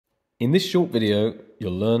In this short video,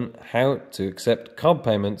 you'll learn how to accept card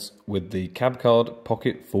payments with the CabCard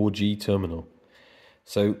Pocket 4G terminal.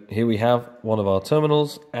 So here we have one of our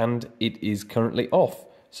terminals and it is currently off.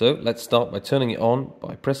 So let's start by turning it on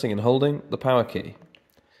by pressing and holding the power key.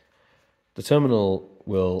 The terminal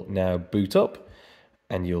will now boot up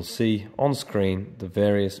and you'll see on screen the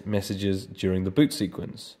various messages during the boot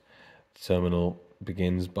sequence. The terminal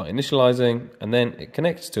begins by initializing and then it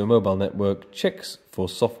connects to a mobile network, checks for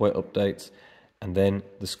software updates, and then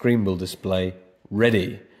the screen will display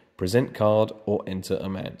ready, present card or enter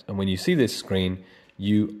amount. And when you see this screen,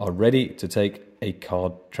 you are ready to take a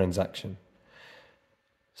card transaction.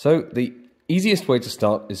 So the easiest way to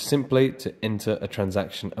start is simply to enter a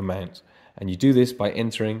transaction amount, and you do this by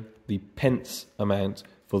entering the pence amount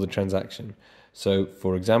for the transaction. So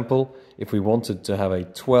for example, if we wanted to have a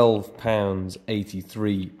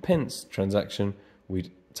 £12.83 transaction, we'd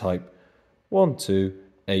type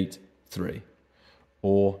 1283.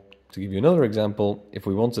 Or to give you another example, if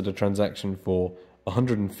we wanted a transaction for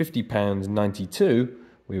 £150.92,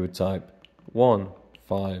 we would type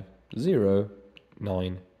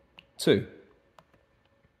 15092.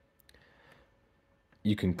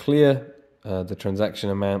 You can clear the transaction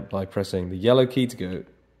amount by pressing the yellow key to go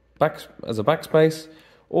back as a backspace,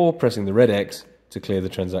 or pressing the red X to clear the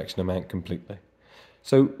transaction amount completely.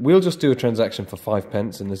 So we'll just do a transaction for 5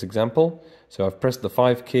 pence in this example. So I've pressed the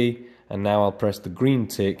 5 key and now I'll press the green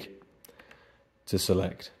tick to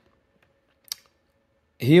select.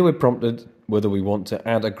 Here we're prompted whether we want to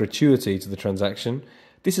add a gratuity to the transaction.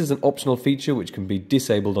 This is an optional feature which can be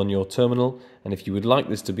disabled on your terminal, and if you would like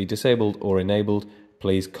this to be disabled or enabled,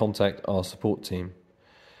 please contact our support team.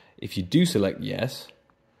 If you do select yes,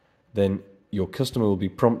 then your customer will be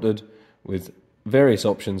prompted with various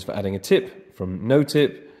options for adding a tip, from no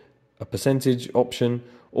tip, a percentage option,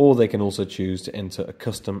 or they can also choose to enter a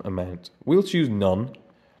custom amount. We'll choose none,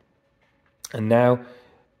 and now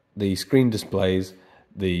the screen displays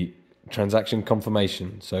the transaction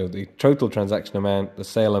confirmation, so the total transaction amount, the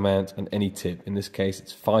sale amount, and any tip. In this case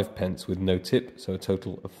it's 5 pence with no tip, so a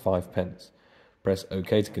total of 5 pence. Press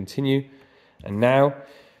OK to continue, and now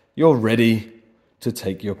you're ready to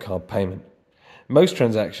take your card payment. Most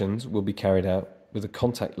transactions will be carried out with a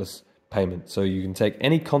contactless payment, so you can take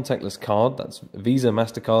any contactless card, that's Visa,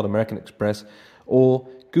 MasterCard, American Express, or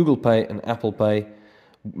Google Pay and Apple Pay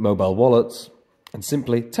mobile wallets, and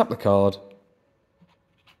simply tap the card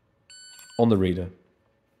on the reader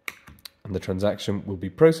and the transaction will be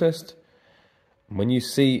processed. And when you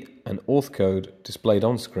see an auth code displayed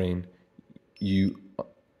on screen, you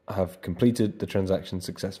have completed the transaction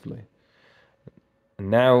successfully. And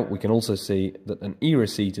now we can also see that an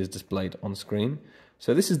e-receipt is displayed on screen.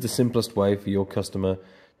 So this is the simplest way for your customer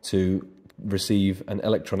to receive an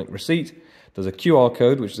electronic receipt. There's a QR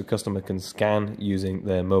code which the customer can scan using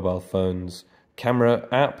their mobile phone's camera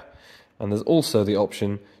app, and there's also the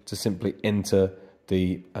option to simply enter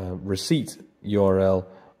the receipt URL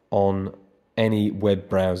on any web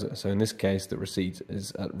browser. So in this case the receipt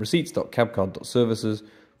is at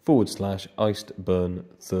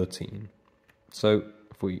receipts.cabcard.services/icedburn13. So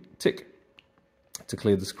if we tick to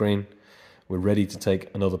clear the screen, we're ready to take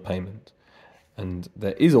another payment. And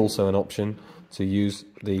there is also an option to use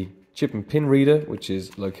the chip and pin reader, which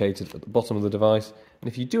is located at the bottom of the device. And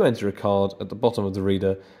if you do enter a card at the bottom of the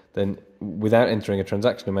reader, then without entering a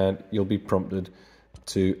transaction amount, you'll be prompted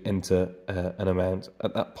to enter an amount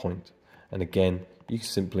at that point. And again, you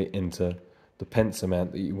simply enter the pence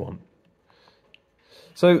amount that you want.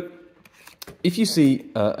 So if you see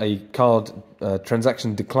a card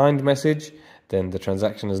transaction declined message, then the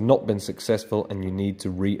transaction has not been successful and you need to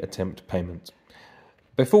re-attempt payment.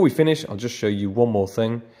 Before we finish, I'll just show you one more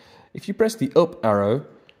thing. If you press the up arrow,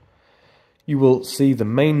 you will see the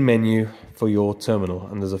main menu for your terminal,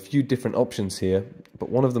 and there's a few different options here, but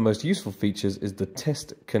one of the most useful features is the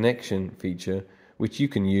test connection feature, which you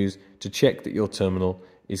can use to check that your terminal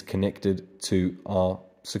is connected to our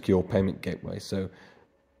secure payment gateway. So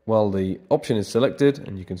while the option is selected,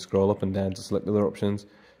 and you can scroll up and down to select other options,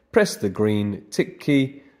 press the green tick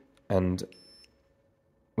key, and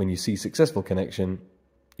when you see successful connection,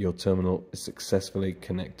 your terminal is successfully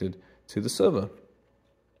connected to the server.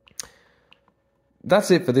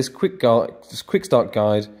 That's it for this quick start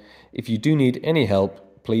guide. If you do need any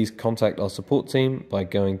help, please contact our support team by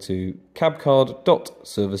going to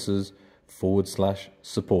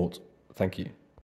cabcard.services/support. Thank you.